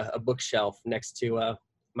put a bookshelf next to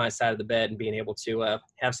my side of the bed, and being able to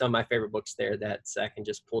have some of my favorite books there that I can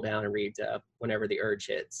just pull down and read whenever the urge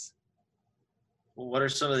hits. What are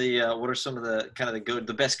some of the kind of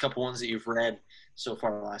the best couple ones that you've read so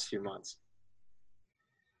far in the last few months?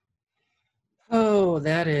 Oh,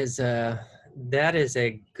 that is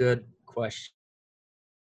a good question.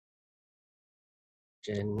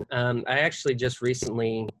 I actually just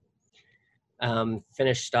recently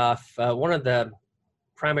finished off one of the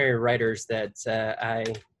primary writers that I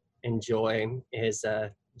enjoy is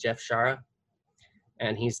Jeff Shara,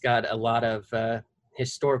 and he's got a lot of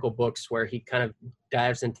historical books where he kind of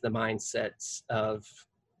dives into the mindsets of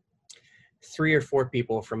 3 or 4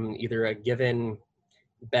 people from either a given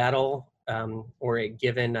battle or a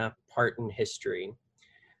given part in history.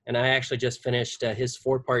 And I actually just finished his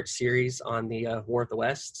 4-part series on the War of the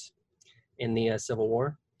West in the Civil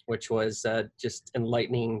War, which was just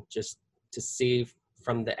enlightening, just to see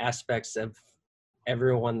from the aspects of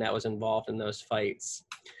everyone that was involved in those fights,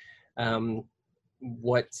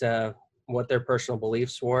 what their personal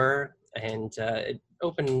beliefs were, and it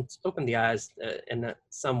opened the eyes in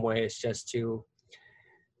some ways just to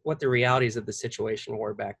what the realities of the situation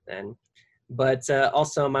were back then. But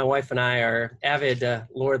also, my wife and I are avid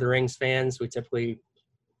Lord of the Rings fans. We typically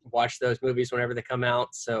watch those movies whenever they come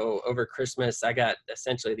out. So over Christmas, I got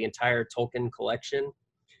essentially the entire Tolkien collection,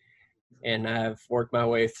 and I've worked my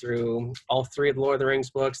way through all 3 of the Lord of the Rings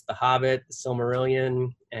books, The Hobbit, The Silmarillion,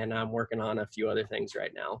 and I'm working on a few other things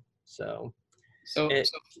right now. So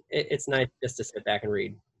it's nice just to sit back and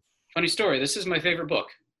read. Funny story. This is my favorite book,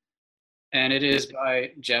 and it is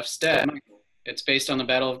by Jeff Stead. It's based on the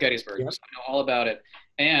Battle of Gettysburg. Yep. So I know all about it.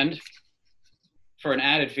 And for an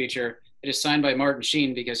added feature, it is signed by Martin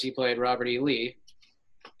Sheen because he played Robert E. Lee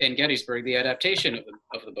in Gettysburg, the adaptation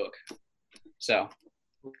of the book. So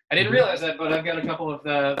I didn't realize that, but I've got a couple of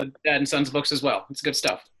the Dad and Sons books as well. It's good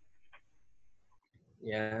stuff.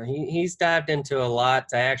 Yeah, he's dived into a lot.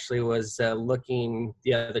 I actually was looking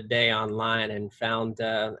the other day online and found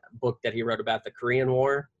a book that he wrote about the Korean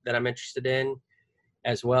War that I'm interested in,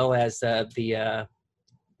 as well as the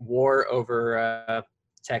war over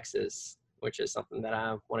Texas, which is something that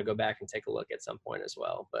I want to go back and take a look at some point as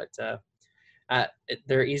well. But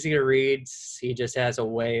they're easy to read. He just has a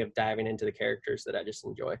way of diving into the characters that I just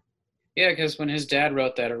enjoy. Yeah, because when his dad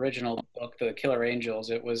wrote that original book, The Killer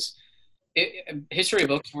Angels, history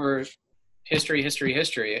books were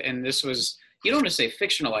history, and this was, you don't want to say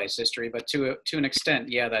fictionalized history, but to an extent,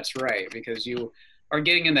 yeah, that's right, because you are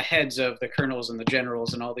getting in the heads of the colonels and the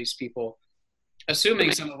generals and all these people, assuming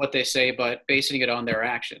some of what they say, but basing it on their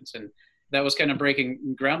actions. And that was kind of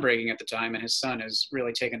groundbreaking at the time, and his son has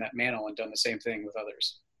really taken that mantle and done the same thing with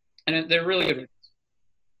others. And they're really good.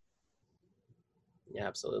 Yeah,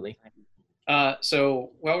 absolutely.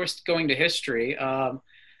 So while we're going to history,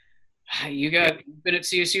 you've been at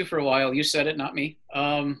CSU for a while. You said it, not me.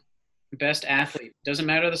 Best athlete, doesn't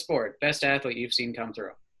matter the sport, best athlete you've seen come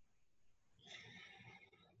through.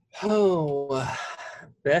 Oh,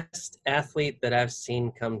 best athlete that I've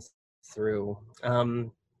seen come through.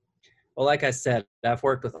 Well, like I said, I've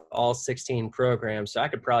worked with all 16 programs, so I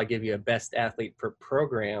could probably give you a best athlete per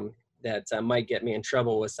program that might get me in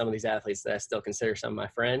trouble with some of these athletes that I still consider some of my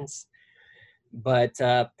friends. But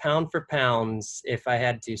pound for pounds, if I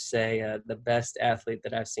had to say the best athlete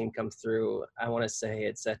that I've seen come through, I want to say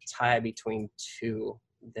it's a tie between 2.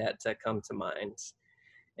 that come to mind.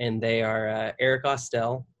 And they are Eric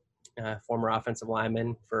Ostell, former offensive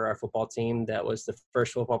lineman for our football team that was the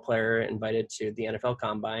first football player invited to the NFL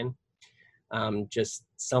Combine. Just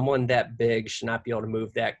someone that big should not be able to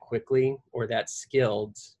move that quickly or that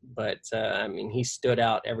skilled, but I mean, he stood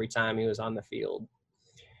out every time he was on the field.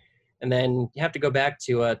 And then you have to go back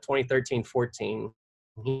to 2013-14.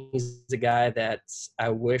 He's a guy that I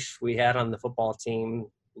wish we had on the football team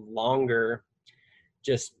longer,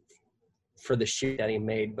 just for the shoot that he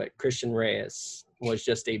made. But Christian Reyes was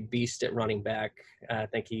just a beast at running back. I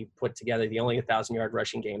think he put together the only 1,000-yard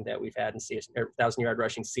rushing game that we've had in 1,000-yard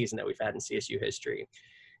rushing season that we've had in CSU history.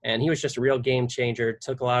 And he was just a real game changer.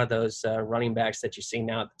 Took a lot of those running backs that you see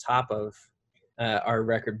now at the top of our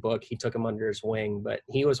record book. He took them under his wing, but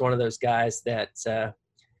he was one of those guys that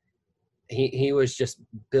he was just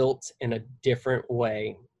built in a different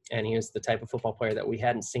way. And he was the type of football player that we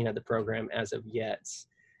hadn't seen at the program as of yet.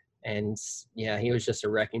 And yeah, he was just a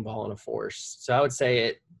wrecking ball and a force. So I would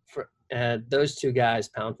say those two guys,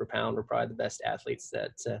 pound for pound, were probably the best athletes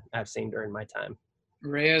that I've seen during my time.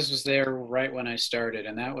 Reyes was there right when I started,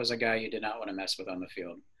 and that was a guy you did not want to mess with on the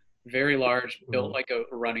field. Very large, built like a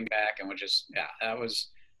running back, and that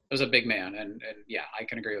was a big man. And yeah, I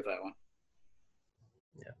can agree with that one.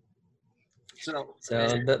 Yeah.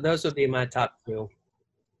 So those would be my top two.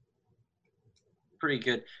 Pretty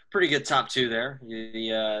good top two there.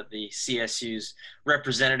 The CSU's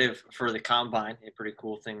representative for the Combine, a pretty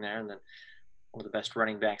cool thing there, and then one of the best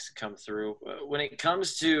running backs to come through. When it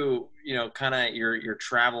comes to kind of your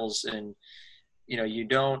travels, and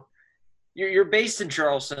you're based in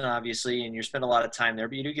Charleston, obviously, and you spend a lot of time there,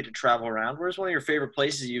 but you do get to travel around. Where's one of your favorite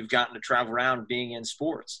places you've gotten to travel around being in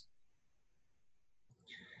sports?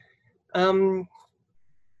 I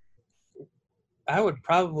would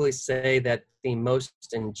probably say that the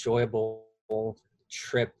most enjoyable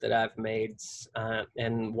trip that I've made,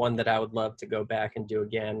 and one that I would love to go back and do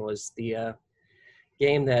again, was the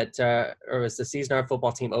game was the season our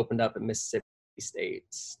football team opened up at Mississippi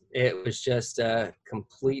State. It was just a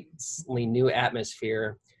completely new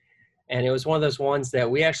atmosphere, and it was one of those ones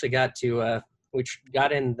that we actually got to. We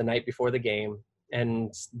got in the night before the game,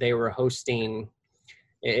 and they were hosting.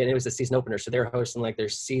 And it was a season opener, so they were hosting like their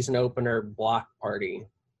season opener block party,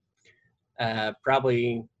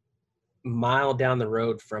 probably a mile down the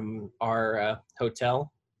road from our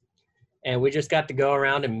hotel. And we just got to go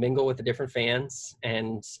around and mingle with the different fans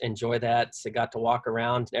and enjoy that. So got to walk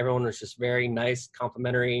around. Everyone was just very nice,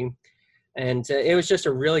 complimentary. And it was just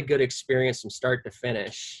a really good experience from start to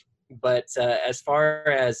finish. But as far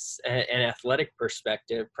as an athletic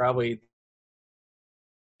perspective, probably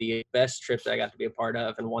the best trip that I got to be a part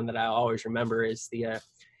of, and one that I always remember, is the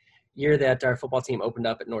year that our football team opened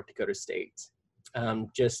up at North Dakota State.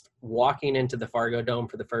 Just walking into the Fargo Dome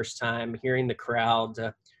for the first time, hearing the crowd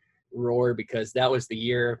roar, because that was the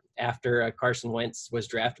year after Carson Wentz was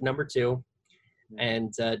drafted number 2.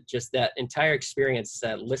 And just that entire experience,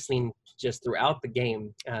 listening just throughout the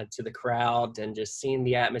game to the crowd, and just seeing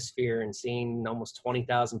the atmosphere and seeing almost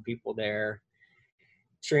 20,000 people there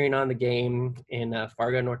cheering on the game in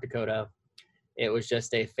Fargo, North Dakota. It was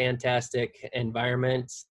just a fantastic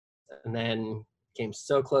environment, and then came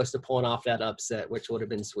so close to pulling off that upset, which would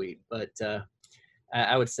have been sweet. But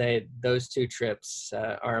I would say those two trips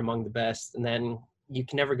are among the best. And then you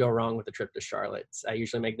can never go wrong with a trip to Charlotte. I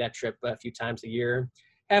usually make that trip a few times a year.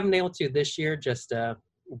 Haven't been able to this year just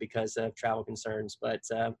because of travel concerns, but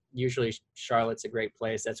usually Charlotte's a great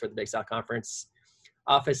place. That's where the Big South Conference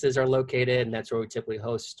offices are located, and that's where we typically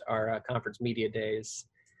host our conference media days.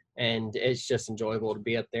 And it's just enjoyable to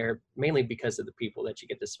be up there, mainly because of the people that you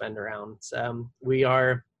get to spend around. We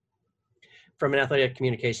are, from an athletic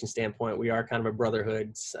communication standpoint, we are kind of a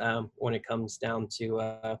brotherhood when it comes down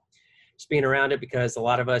to just being around it, because a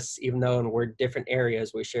lot of us, even though we're different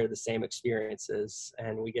areas, we share the same experiences,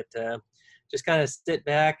 and we get to just kind of sit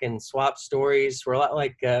back and swap stories. We're a lot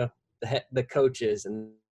like the coaches, and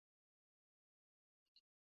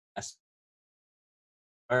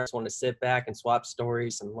I just want to sit back and swap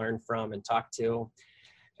stories and learn from and talk to,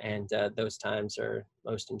 and those times are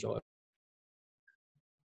most enjoyable.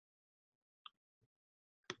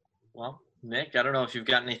 Well, Nick, I don't know if you've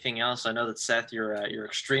got anything else. I know that Seth, you're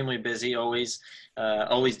extremely busy, always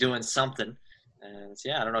doing something, and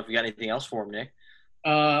yeah, I don't know if you got anything else for him, Nick.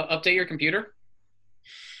 Update your computer.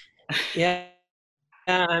 Yeah.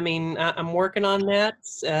 I mean, I'm working on that.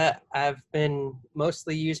 I've been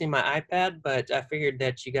mostly using my iPad, but I figured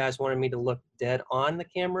that you guys wanted me to look dead on the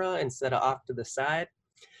camera instead of off to the side.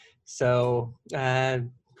 So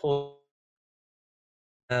pull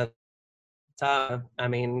laptop. I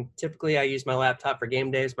mean, typically I use my laptop for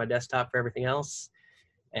game days, my desktop for everything else.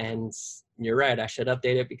 And you're right, I should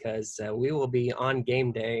update it because we will be on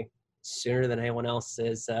game day sooner than anyone else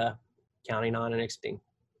is counting on and expecting.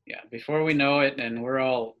 Yeah, before we know it, and we're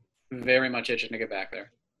all very much itching to get back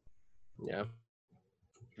there. Yeah.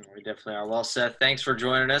 We definitely are. Well, Seth, thanks for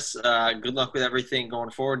joining us. Good luck with everything going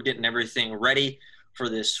forward, getting everything ready for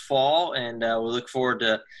this fall. And we look forward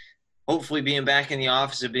to hopefully being back in the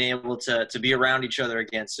office and being able to be around each other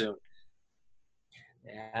again soon.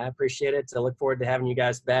 Yeah, I appreciate it. I look forward to having you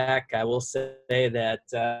guys back. I will say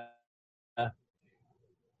that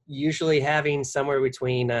usually having somewhere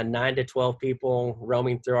between 9 to 12 people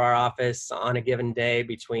roaming through our office on a given day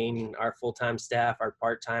between our full-time staff, our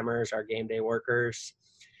part-timers, our game day workers,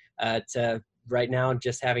 to right now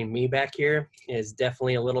just having me back here is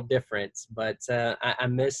definitely a little different. But I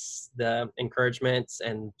miss the encouragement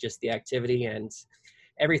and just the activity and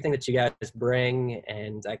everything that you guys bring,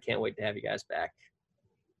 and I can't wait to have you guys back.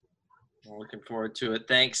 Well, looking forward to it.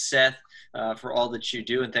 Thanks, Seth, for all that you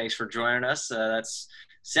do, and thanks for joining us. That's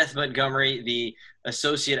Seth Montgomery, the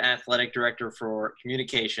Associate Athletic Director for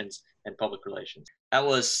Communications and Public Relations. That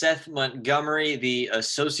was Seth Montgomery, the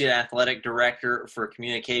Associate Athletic Director for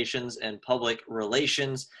Communications and Public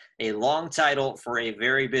Relations, a long title for a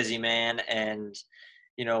very busy man. And,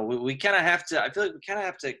 you know, we kind of have to – I feel like we kind of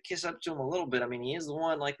have to kiss up to him a little bit. I mean, he is the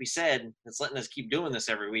one, like we said, that's letting us keep doing this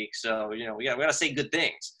every week. So, you know, we got to say good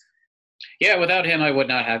things. Yeah, without him, I would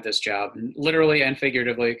not have this job, literally and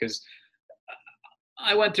figuratively, because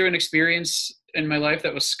I went through an experience in my life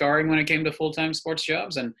that was scarring when it came to full-time sports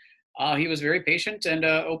jobs, and he was very patient and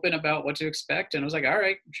open about what to expect, and I was like, all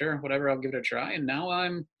right, sure, whatever, I'll give it a try, and now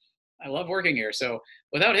I love working here. So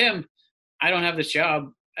without him, I don't have this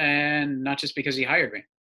job, and not just because he hired me.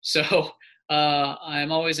 So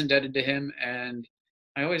I'm always indebted to him, and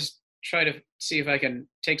I always try to see if I can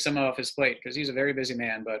take some off his plate because he's a very busy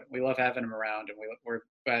man, but we love having him around, and we're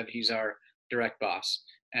glad he's our direct boss.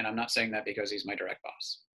 And I'm not saying that because he's my direct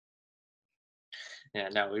boss. Yeah,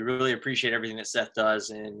 no, we really appreciate everything that Seth does.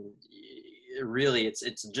 And really, it's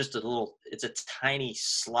just it's a tiny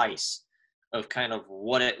slice of kind of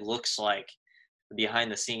what it looks like behind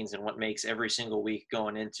the scenes and what makes every single week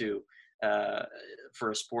going into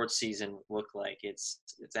for a sports season look like. It's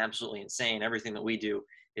absolutely insane. Everything that we do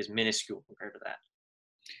is minuscule compared to that.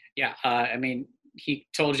 Yeah, I mean, he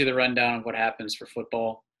told you the rundown of what happens for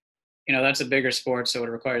football. You know, that's a bigger sport, so it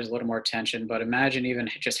requires a little more attention. But imagine even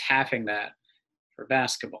just halving that for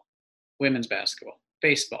basketball, women's basketball,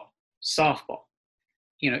 baseball, softball.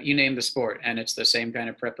 You know, you name the sport, and it's the same kind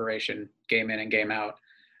of preparation, game in and game out.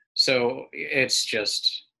 So it's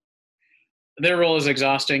just – their role is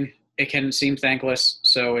exhausting. It can seem thankless.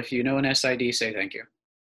 So if you know an SID, say thank you.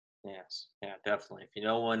 Yes, yeah, definitely. If you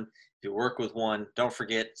know one, if you work with one, don't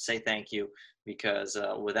forget, say thank you, because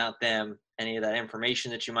without them, any of that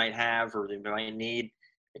information that you might have or that you might need,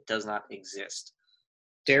 it does not exist.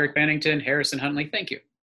 Derek Bennington, Harrison Huntley, thank you.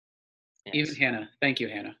 Yes. Even Hannah. Thank you,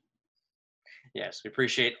 Hannah. Yes, we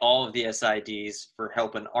appreciate all of the SIDs for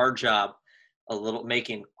helping our job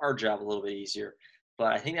making our job a little bit easier.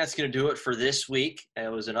 But I think that's going to do it for this week.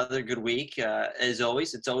 It was another good week. As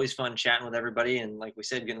always, it's always fun chatting with everybody. And like we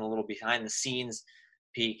said, getting a little behind the scenes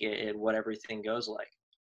peek at what everything goes like.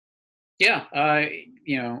 Yeah,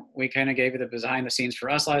 you know, we kind of gave you the behind the scenes for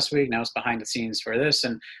us last week. Now it's behind the scenes for this.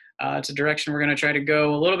 And it's a direction we're going to try to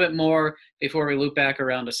go a little bit more before we loop back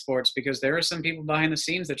around to sports, because there are some people behind the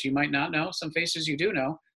scenes that you might not know, some faces you do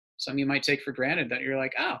know, some you might take for granted that you're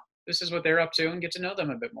like, oh, this is what they're up to, and get to know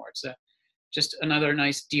them a bit more. It's just another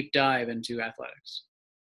nice deep dive into athletics.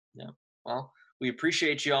 Yeah. Well, we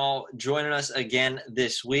appreciate you all joining us again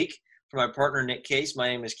this week. For my partner, Nick Case, my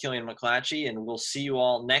name is Killian McClatchy, and we'll see you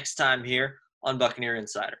all next time here on Buccaneer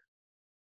Insider.